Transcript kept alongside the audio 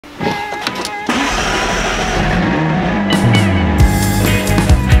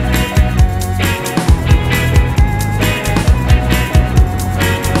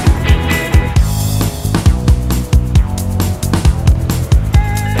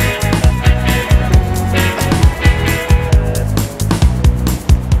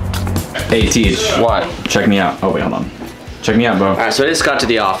Hey, Teach. What? Check me out. Oh, wait, hold on. Check me out, bro. All right, so I just got to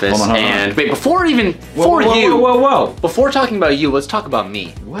the office, Hold on. and wait, before talking about you, let's talk about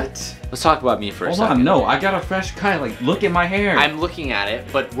me. What? Let's talk about me for a second. Hold on, no, I got a fresh cut. Like, look at my hair. I'm looking at it,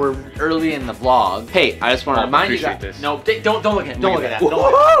 but we're early in the vlog. Hey, I just want to remind you guys. This. No, don't look at it. Don't look at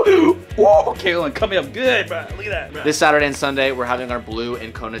that. Whoa, Kaylin, coming up good, bro. Look at that, bro. This Saturday and Sunday, we're having our blue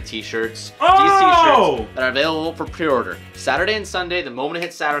and Kona t-shirts. Oh! These t-shirts that are available for pre-order. Saturday and Sunday, the moment it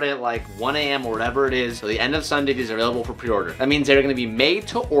hits Saturday at like 1 a.m. or whatever it is, so the end of Sunday, these are available for pre-order. That means they're gonna be made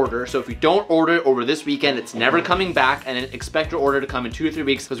to order, so if you don't order it over this weekend, it's never coming back, and then expect your order to come in 2 or 3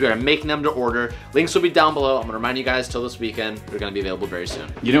 weeks because we are making them to order. Links will be down below. I'm gonna remind you guys till this weekend. They're gonna be available very soon.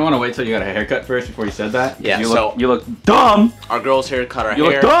 You didn't want to wait till you got a haircut first before you said that? Yeah, you look dumb. Our girls here cut our hair. You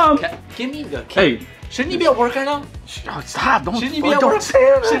look dumb. Give me the Hey. Shouldn't you be at work right now? Oh, stop. Shouldn't you be at work?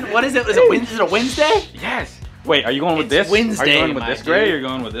 What is it? Is it a Wednesday? Yes. Wait, are you going with It's this? Wednesday, Are you going with my this gray dude. or you're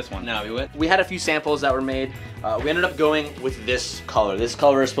going with this one? No, we had a few samples that were made. We ended up going with this color. This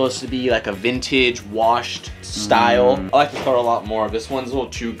color is supposed to be like a vintage washed style. I like this color a lot more. This one's a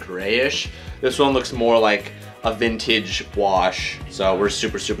little too grayish. This one looks more like a vintage wash. So we're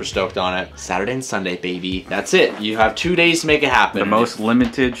super, super stoked on it. Saturday and Sunday, baby. That's it. You have 2 days to make it happen. The most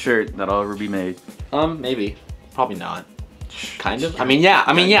limited shirt that'll ever be made. Maybe. Probably not. Kind of. I mean,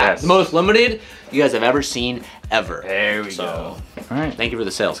 yeah. The most limited you guys have ever seen ever. There we go. All right. Thank you for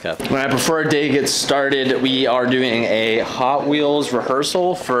the sales, Kev. All right, before our day gets started, we are doing a Hot Wheels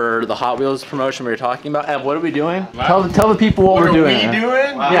rehearsal for the Hot Wheels promotion we were talking about. Ev, what are we doing? Wow. Tell the people what we're doing. What are we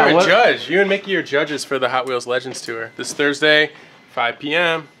doing? Wow. You're Yeah, a judge. You and Mickey are judges for the Hot Wheels Legends Tour. This Thursday, 5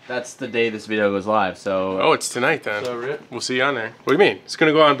 p.m. That's the day this video goes live, so... Oh, it's tonight then. So, Rip? We'll see you on there. What do you mean? It's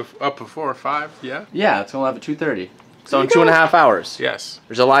going to go on up before 5, yeah? Yeah, it's going to live at 2:30. So in 2.5 hours. Yes.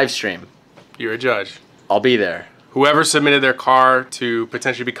 There's a live stream. You're a judge. I'll be there. Whoever submitted their car to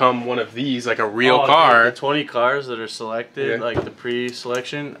potentially become one of these, like a real car. Dude, the 20 cars that are selected, Yeah. like the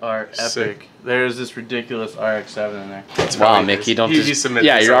pre-selection, are Sick. epic. There's this ridiculous RX-7 in there. Wow, Mickey, don't He just... submitted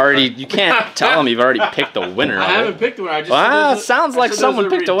Yeah, this you're up. already... You can't tell them you've already picked the winner. I of it. haven't picked one. I just Wow, said there's sounds like someone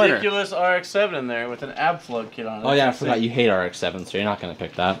picked a winner. ridiculous RX-7 in there with an ab-plug kit on it. Oh yeah, I That's forgot insane. you hate RX-7, so you're not gonna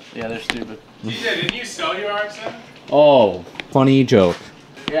pick that. Yeah, they're stupid. DJ, didn't you sell your RX-7? Oh, funny joke.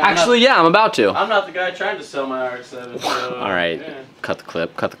 Yeah, Actually, yeah, I'm about to. I'm not the guy trying to sell my RX-7. So, All right, yeah. cut the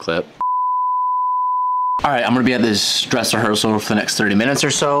clip, cut the clip. All right, I'm gonna be at this dress rehearsal for the next 30 minutes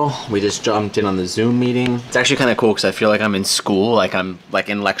or so. We just jumped in on the Zoom meeting. It's actually kind of cool because I feel like I'm in school, like I'm like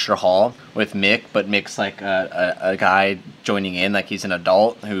in lecture hall with Mick, but Mick's like a guy joining in, like he's an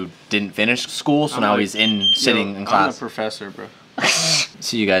adult who didn't finish school, so now he's sitting in class. I'm a professor, bro.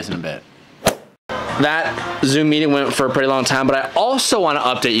 See you guys in a bit. That Zoom meeting went for a pretty long time, but I also want to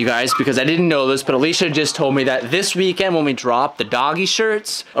update you guys because I didn't know this, but Alicia just told me that this weekend when we drop the doggy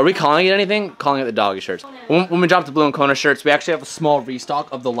shirts, are we calling it anything? Calling it the doggy shirts. When we drop the blue and Kona shirts, we actually have a small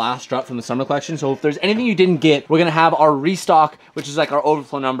restock of the last drop from the summer collection. So if there's anything you didn't get, we're gonna have our restock, which is like our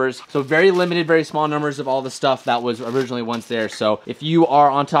overflow numbers. So very limited, very small numbers of all the stuff that was originally once there. So if you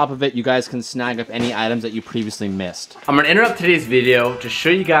are on top of it, you guys can snag up any items that you previously missed. I'm gonna interrupt today's video to show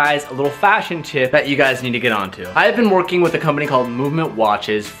you guys a little fashion tip that you guys need to get onto. I've been working with a company called Movement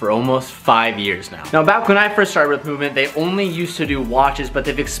Watches for almost 5 years now. Now back when I first started with Movement, they only used to do watches, but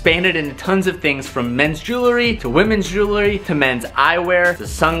they've expanded into tons of things from men's jewelry to women's jewelry to men's eyewear to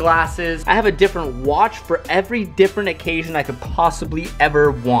sunglasses. I have a different watch for every different occasion I could possibly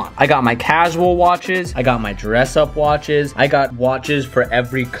ever want. I got my casual watches, I got my dress up watches, I got watches for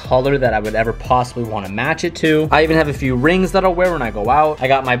every color that I would ever possibly want to match it to. I even have a few rings that I'll wear when I go out. I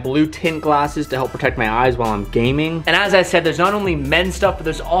got my blue tint glasses to help protect my eyes while I'm gaming. And as I said, there's not only men's stuff, but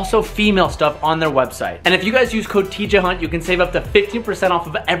there's also female stuff on their website. And if you guys use code TJHunt, you can save up to 15% off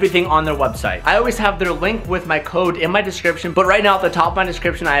of everything on their website. I always have their link with my code in my description, but right now at the top of my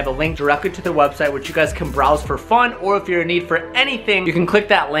description, I have a link directly to their website, which you guys can browse for fun, or if you're in need for anything, you can click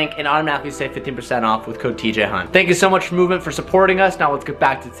that link and automatically save 15% off with code TJHunt. Thank you so much for Movement for supporting us. Now let's get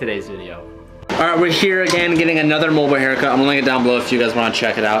back to today's video. All right, we're here again getting another mobile haircut. I'm gonna link it down below if you guys wanna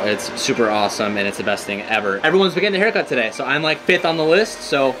check it out. It's super awesome and it's the best thing ever. Everyone's been getting a haircut today, so I'm like 5th on the list,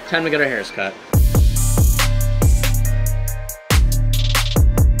 so time to get our hairs cut.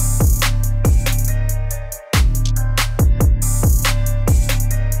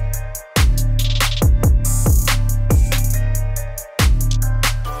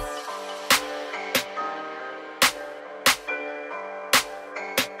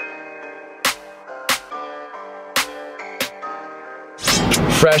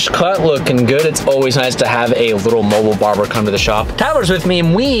 fresh cut, looking good. It's always nice to have a little mobile barber come to the shop. Tyler's with me,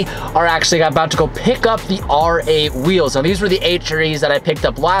 and we are actually about to go pick up the R8 wheels. Now, these were the HREs that I picked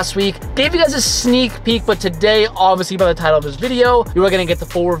up last week. Gave you guys a sneak peek, but today, obviously by the title of this video, you are gonna get the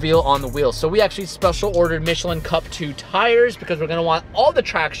full reveal on the wheels. So we actually special ordered Michelin Cup 2 tires because we're gonna want all the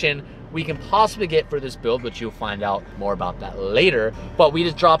traction we can possibly get for this build, which you'll find out more about that later. But we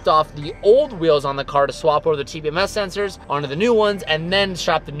just dropped off the old wheels on the car to swap over the TPMS sensors onto the new ones and then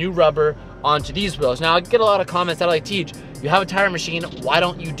strap the new rubber onto these wheels. Now, I get a lot of comments that are like, Teej, you have a tire machine, why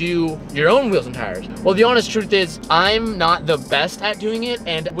don't you do your own wheels and tires? Well, the honest truth is, I'm not the best at doing it,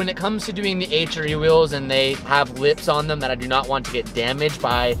 and when it comes to doing the HRE wheels and they have lips on them that I do not want to get damaged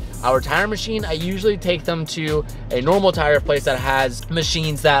by our tire machine, I usually take them to a normal tire place that has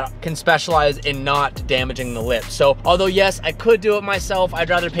machines that can specialize in not damaging the lips. So, although yes, I could do it myself, I'd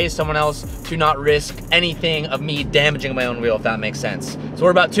rather pay someone else to not risk anything of me damaging my own wheel, if that makes sense. So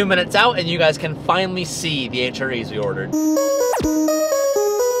we're about 2 minutes out, and you guys can finally see the HREs we ordered.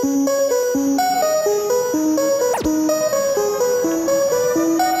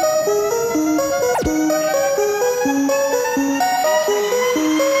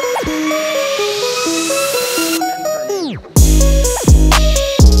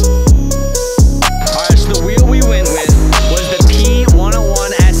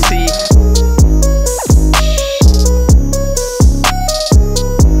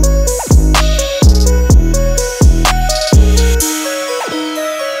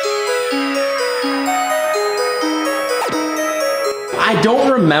 I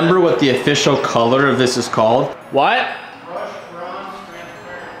don't remember what the official color of this is called. What? Brushed bronze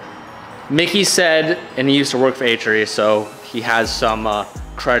transparent. Mickey said, and he used to work for HRE, so he has some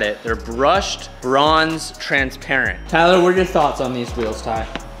credit. They're brushed bronze transparent. Tyler, what are your thoughts on these wheels, Ty?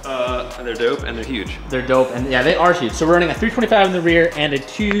 They're dope and they're huge. They're dope, and yeah, they are huge. So we're running a 325 in the rear and a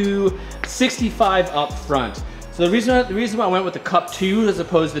 265 up front. So the reason why I went with the Cup 2 as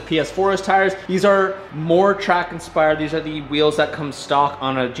opposed to the PS4's tires, these are more track inspired. These are the wheels that come stock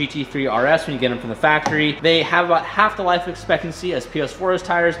on a GT3 RS when you get them from the factory. They have about half the life expectancy as PS4's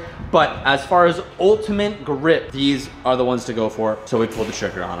tires, but as far as ultimate grip, these are the ones to go for, so we pulled the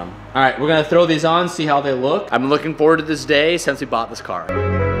trigger on them. All right, we're gonna throw these on, see how they look. I've been looking forward to this day since we bought this car.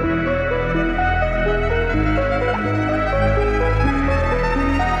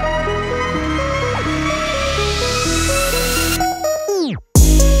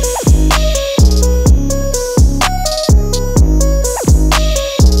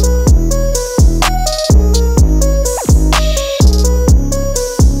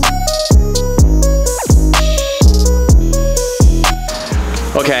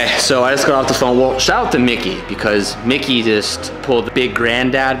 Okay, so I just got off the phone. Well, shout out to Mickey, because Mickey just pulled the big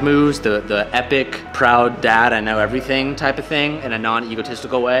granddad moves, the epic, proud dad, I know everything type of thing in a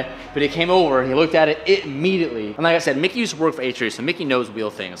non-egotistical way. But he came over and he looked at it immediately. And like I said, Mickey used to work for HRE, so Mickey knows wheel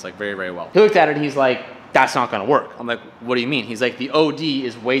things like very, very well. He looked at it and he's like, that's not gonna work. I'm like, what do you mean? He's like, the OD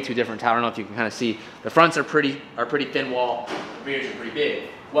is way too different. I don't know if you can kind of see. The fronts are pretty thin wall, the rears are pretty big.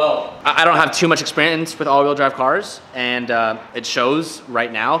 Well, I don't have too much experience with all-wheel drive cars, and it shows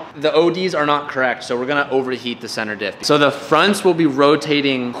right now. The ODs are not correct, so we're gonna overheat the center diff. So the fronts will be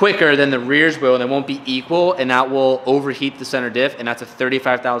rotating quicker than the rears will, and they won't be equal, and that will overheat the center diff, and that's a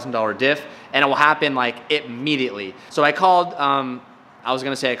 $35,000 diff, and it will happen like immediately. So I called, I was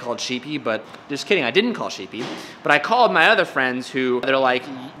gonna say I called Sheepy, but just kidding, I didn't call Sheepy. But I called my other friends who, they're like,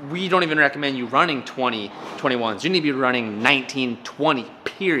 we don't even recommend you running 2021s. You need to be running 19, 20,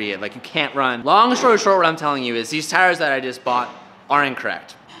 period. Like, you can't run. Long story short, what I'm telling you is these tires that I just bought are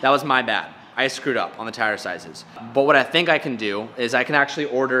incorrect. That was my bad. I screwed up on the tire sizes. But what I think I can do is I can actually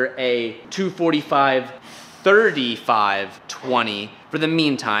order a 245 35 20 for the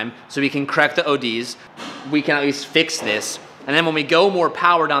meantime, so we can correct the ODs. We can at least fix this. And then when we go more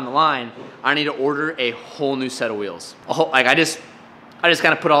power down the line, I need to order a whole new set of wheels. Like I just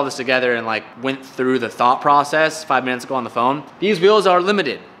kind of put all this together and like went through the thought process 5 minutes ago on the phone. These wheels are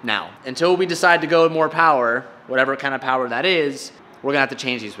limited now. Until we decide to go more power, whatever kind of power that is, we're gonna have to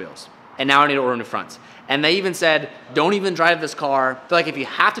change these wheels. And now I need to order new fronts. And they even said, don't even drive this car. They're like, if you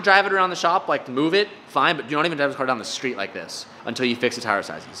have to drive it around the shop, like to move it, fine, but do not even drive this car down the street like this until you fix the tire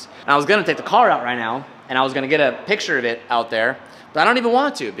sizes. And I was gonna take the car out right now, and I was gonna get a picture of it out there, but I don't even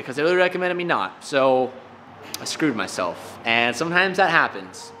want to because they really recommended me not. So I screwed myself. And sometimes that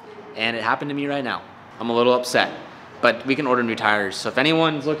happens. And it happened to me right now. I'm a little upset, but we can order new tires. So if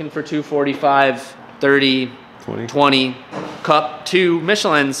anyone's looking for 245, 30, 20 Cup 2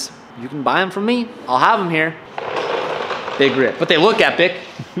 Michelins, you can buy them from me. I'll have them here. Big grip, but they look epic.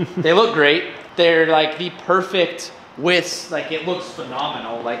 They look great. They're like the perfect with, like, it looks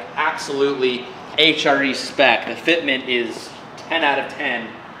phenomenal, like absolutely HRE spec. The fitment is 10 out of 10,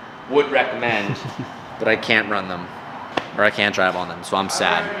 would recommend, but I can't run them, or I can't drive on them, so I'm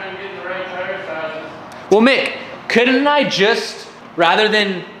sad. I recommend getting the right tire sizes. Well, Mick, couldn't I just, rather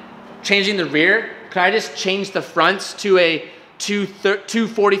than changing the rear, could I just change the fronts to a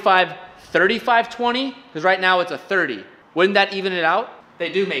 245 35/20? Because right now it's a 30. Wouldn't that even it out? They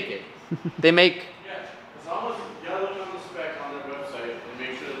do make it. They make... Yeah, as long as you gotta look on the spec on their website and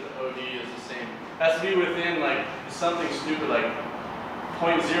make sure that the OD is the same. It has to be within like something stupid like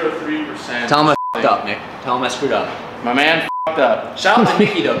 0.03%. Tell him I f***ed up, Mick. Tell him I screwed up. My man f***ed up. Shout out to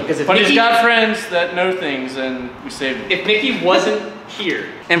Mickey though, because if But Mickey, he's got friends that know things and we saved him. if Mickey wasn't here,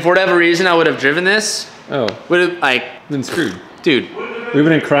 and for whatever reason I would have driven this, Oh, would have, like, then screwed. dude, We've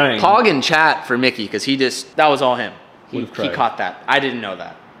been crying. Pog in chat for Mickey, because he just, that was all him. He Would've cried. caught that. I didn't know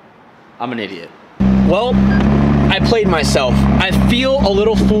that. I'm an idiot. Well, I played myself. I feel a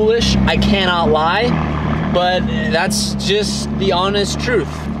little foolish, I cannot lie, but that's just the honest truth.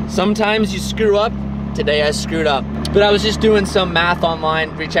 Sometimes you screw up. Today I screwed up. But I was just doing some math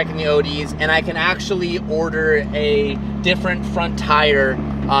online, rechecking the ODs, and I can actually order a different front tire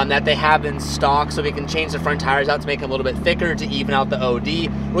that they have in stock, so we can change the front tires out to make them a little bit thicker to even out the OD.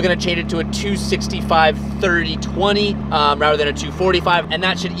 We're gonna change it to a 265 30/20 rather than a 245, and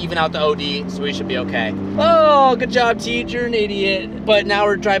that should even out the OD, so we should be okay. Oh, good job, Teach, you're an idiot. But now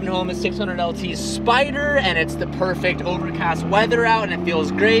we're driving home in 600 LT Spider, and it's the perfect overcast weather out, and it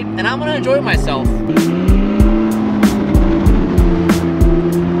feels great, and I'm gonna enjoy myself.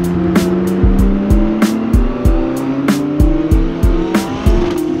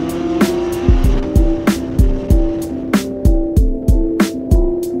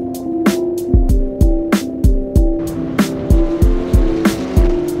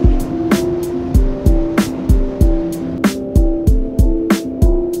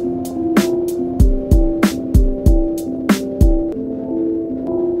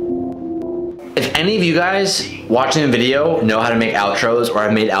 Any of you guys watching the video know how to make outros, or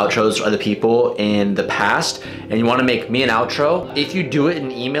have made outros for other people in the past, and you want to make me an outro, if you do it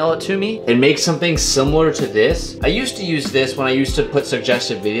and email it to me and make something similar to this. I used to use this when I used to put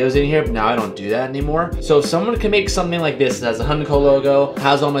suggested videos in here, but now I don't do that anymore. So if someone can make something like this that has a Hyundai logo,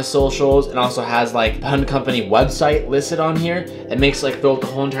 has all my socials, and also has like the Hyundai Company website listed on here, and makes like fill up the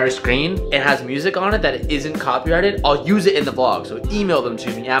whole entire screen, and has music on it that isn't copyrighted, I'll use it in the vlog. So email them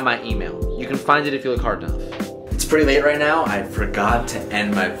to me at my email. You can find it if you look hard enough. It's pretty late right now. I forgot to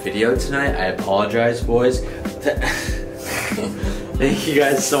end my video tonight. I apologize, boys. Thank you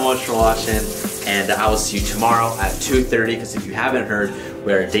guys so much for watching, and I will see you tomorrow at 2:30, because if you haven't heard,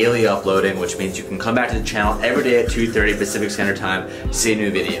 we're daily uploading, which means you can come back to the channel every day at 2:30 Pacific Standard Time to see a new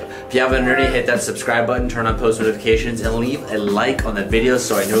video. If you haven't already, hit that subscribe button, turn on post notifications, and leave a like on the video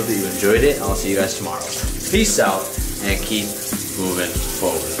so I know that you enjoyed it, and I'll see you guys tomorrow. Peace out, and keep moving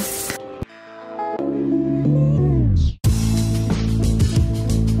forward.